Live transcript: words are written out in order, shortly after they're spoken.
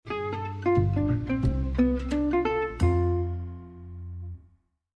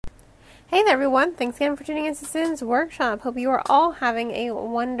Hey there, everyone. Thanks again for tuning in to Sin's Workshop. Hope you are all having a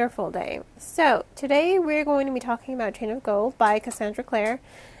wonderful day. So, today we're going to be talking about Chain of Gold by Cassandra Clare.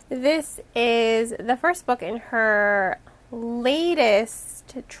 This is the first book in her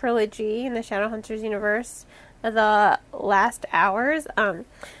latest trilogy in the Shadowhunters universe, The Last Hours.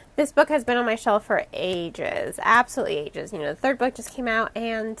 This book has been on my shelf for ages, absolutely ages. The third book just came out,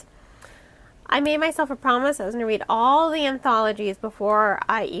 and I made myself a promise I was going to read all the anthologies before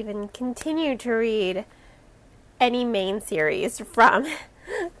I even continued to read any main series from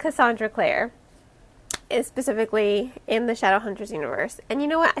Cassandra Clare, specifically in the Shadowhunters universe. And you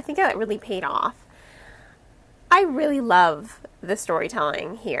know what? I think that really paid off. I really love the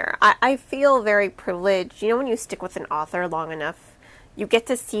storytelling here. I feel very privileged. When you stick with an author long enough, you get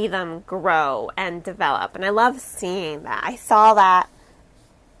to see them grow and develop. And I love seeing that. I saw that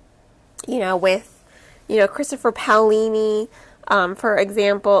with, Christopher Paolini, for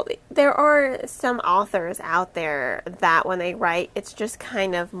example. There are some authors out there that when they write, it's just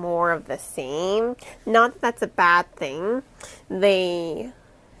kind of more of the same. Not that that's a bad thing. They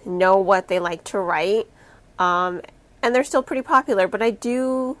know what they like to write, and they're still pretty popular, but I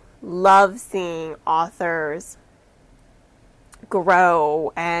do love seeing authors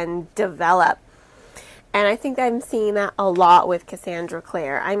grow and develop. And I think I'm seeing that a lot with Cassandra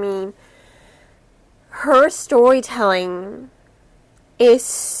Clare. I mean, her storytelling is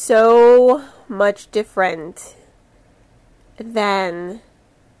so much different than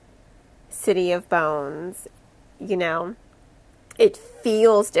City of Bones. It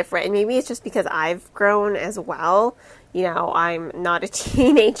feels different. And maybe it's just because I've grown as well. I'm not a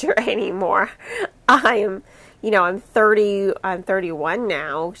teenager anymore. I'm 30, I'm 31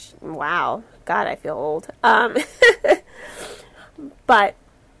 now. Wow. God, I feel old. But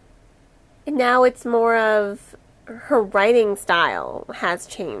now it's more of her writing style has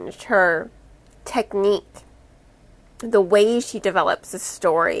changed. Her technique, the way she develops a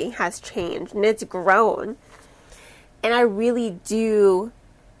story has changed, and it's grown. And I really do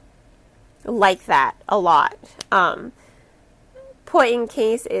like that a lot. Point in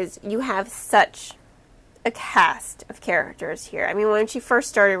case is you have such a cast of characters here. I mean, when she first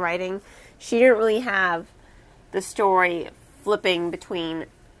started writing, she didn't really have the story flipping between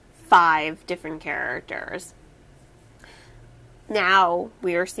 5 different characters. Now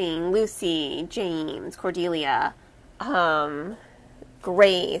we are seeing Lucy, James, Cordelia,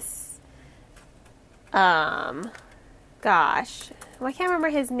 Grace, I can't remember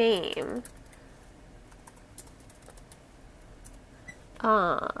his name.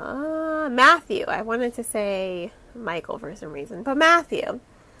 Matthew. I wanted to say Michael for some reason, but Matthew.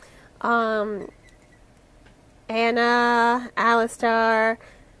 Anna, Alistair.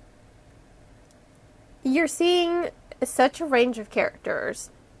 You're seeing such a range of characters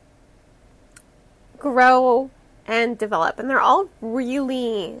grow and develop, and they're all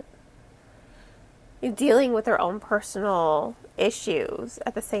really dealing with their own personal issues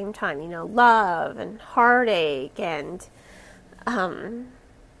at the same time. Love and heartache and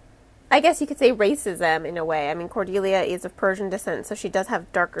I guess you could say racism in a way. I mean, Cordelia is of Persian descent, so she does have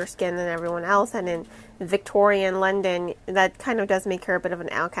darker skin than everyone else, and in Victorian London, that kind of does make her a bit of an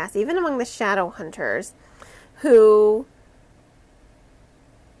outcast, even among the Shadowhunters, who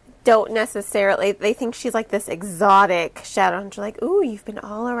don't necessarily, they think she's like this exotic Shadowhunter, like, ooh, you've been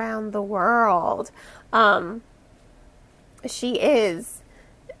all around the world. She is,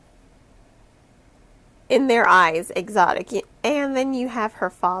 in their eyes, exotic. And then you have her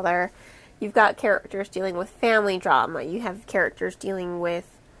father. You've got characters dealing with family drama. You have characters dealing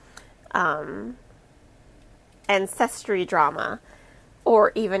with ancestry drama,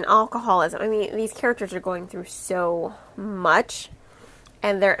 or even alcoholism. I mean, these characters are going through so much,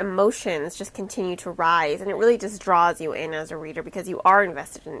 and their emotions just continue to rise, and it really just draws you in as a reader because you are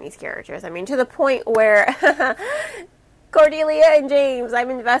invested in these characters. I mean, to the point where Cordelia and James, I'm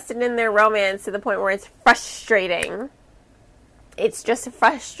invested in their romance to the point where it's frustrating. It's just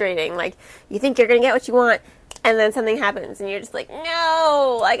frustrating. Like, you think you're going to get what you want, and then something happens, and you're just like,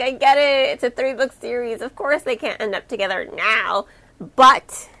 no! Like, I get it. It's a 3-book series. Of course they can't end up together now.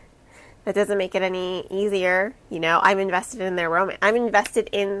 But that doesn't make it any easier. I'm invested in their romance. I'm invested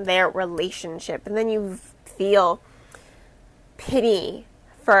in their relationship. And then you feel pity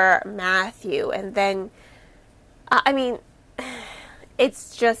for Matthew. And then,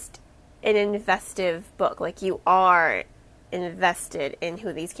 it's just an investive book. Like, you are invested in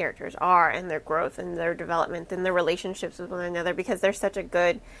who these characters are and their growth and their development and their relationships with one another, because they're such a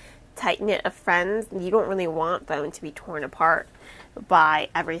good tight-knit of friends. You don't really want them to be torn apart by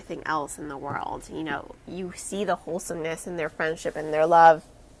everything else in the world. You see the wholesomeness in their friendship and their love,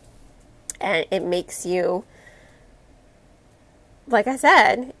 and it makes you, like I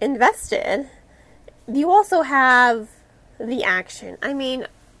said, invested. You also have the action. I mean,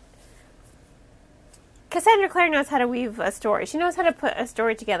 Cassandra Clare knows how to weave a story. She knows how to put a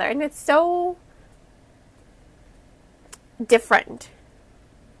story together, and it's so different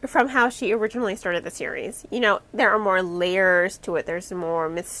from how she originally started the series. You know, there are more layers to it. There's more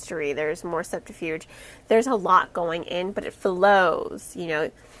mystery. There's more subterfuge. There's a lot going in, but it flows. You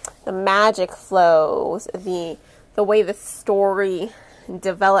know, the magic flows. The way the story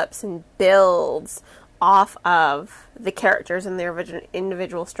develops and builds off of the characters and their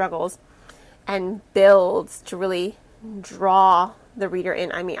individual struggles, and builds to really draw the reader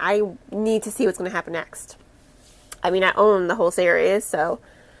in. I mean, I need to see what's going to happen next. I mean, I own the whole series, so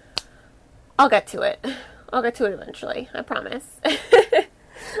I'll get to it. I'll get to it eventually. I promise.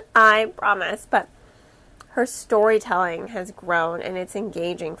 I promise. But her storytelling has grown, and it's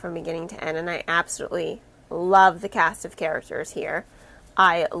engaging from beginning to end, and I absolutely love the cast of characters here.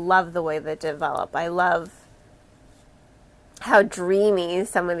 I love the way they develop. I love how dreamy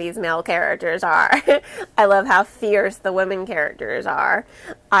some of these male characters are. I love how fierce the women characters are.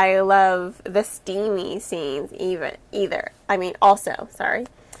 I love the steamy scenes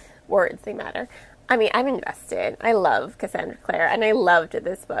words, they matter. I mean, I'm invested. I love Cassandra Clare, and I loved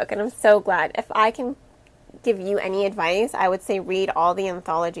this book, and I'm so glad. If I can give you any advice, I would say read all the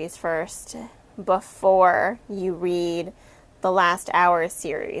anthologies first before you read the Last Hour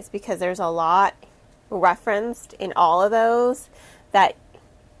series, because there's a lot referenced in all of those that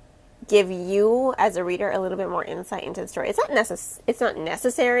give you as a reader a little bit more insight into the story. It's not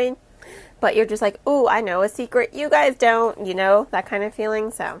necessary, but you're just like, ooh, I know a secret you guys don't, you know, that kind of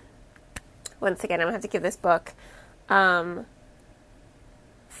feeling. So once again, I'm gonna have to give this book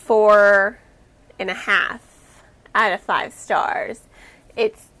 4.5 out of 5 stars.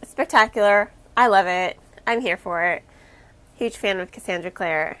 It's spectacular. I love it. I'm here for it. Huge fan of Cassandra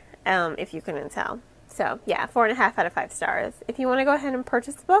Clare, if you couldn't tell. So, yeah, 4.5 out of 5 stars. If you want to go ahead and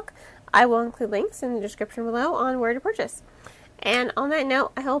purchase the book, I will include links in the description below on where to purchase. And on that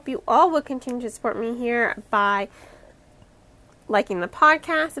note, I hope you all will continue to support me here by liking the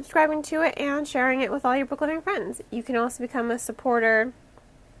podcast, subscribing to it, and sharing it with all your book loving friends. You can also become a supporter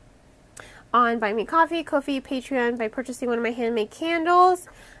on Buy Me Coffee, Ko-fi, Patreon, by purchasing one of my handmade candles,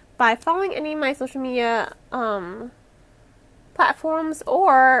 by following any of my social media platforms,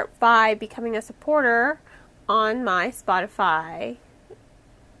 or by becoming a supporter on my Spotify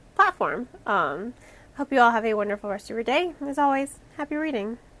platform. Hope you all have a wonderful rest of your day. As always, happy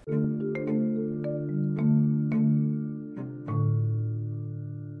reading.